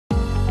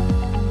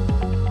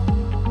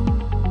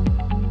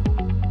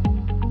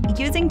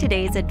Using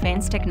today's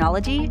advanced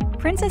technology,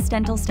 Princess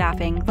Dental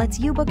Staffing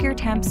lets you book your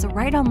temps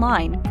right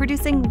online,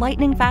 producing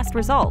lightning-fast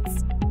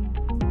results.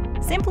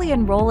 Simply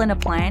enroll in a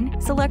plan,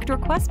 select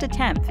Request a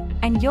Temp,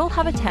 and you'll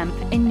have a temp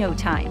in no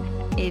time.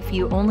 If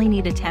you only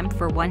need a temp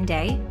for one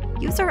day,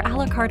 use our a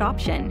la carte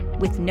option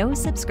with no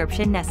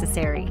subscription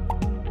necessary.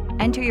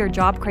 Enter your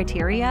job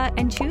criteria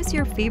and choose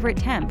your favorite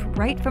temp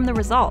right from the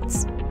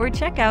results, or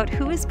check out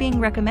who is being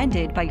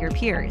recommended by your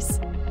peers.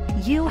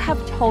 You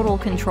have total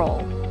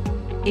control.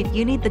 If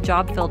you need the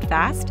job filled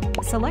fast,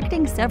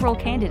 selecting several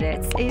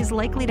candidates is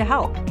likely to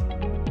help.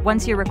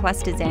 Once your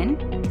request is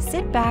in,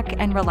 sit back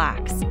and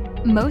relax.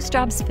 Most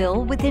jobs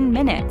fill within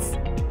minutes.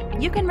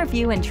 You can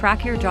review and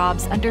track your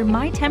jobs under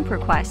My Temp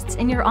Requests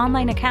in your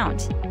online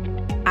account.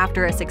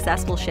 After a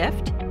successful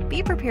shift,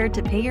 be prepared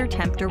to pay your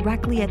temp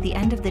directly at the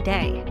end of the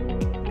day.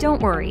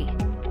 Don't worry,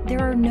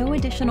 there are no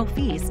additional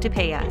fees to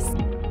pay us.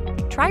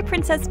 Try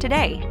Princess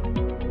today.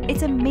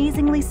 It's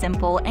amazingly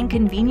simple and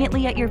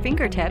conveniently at your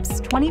fingertips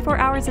 24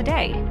 hours a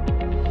day.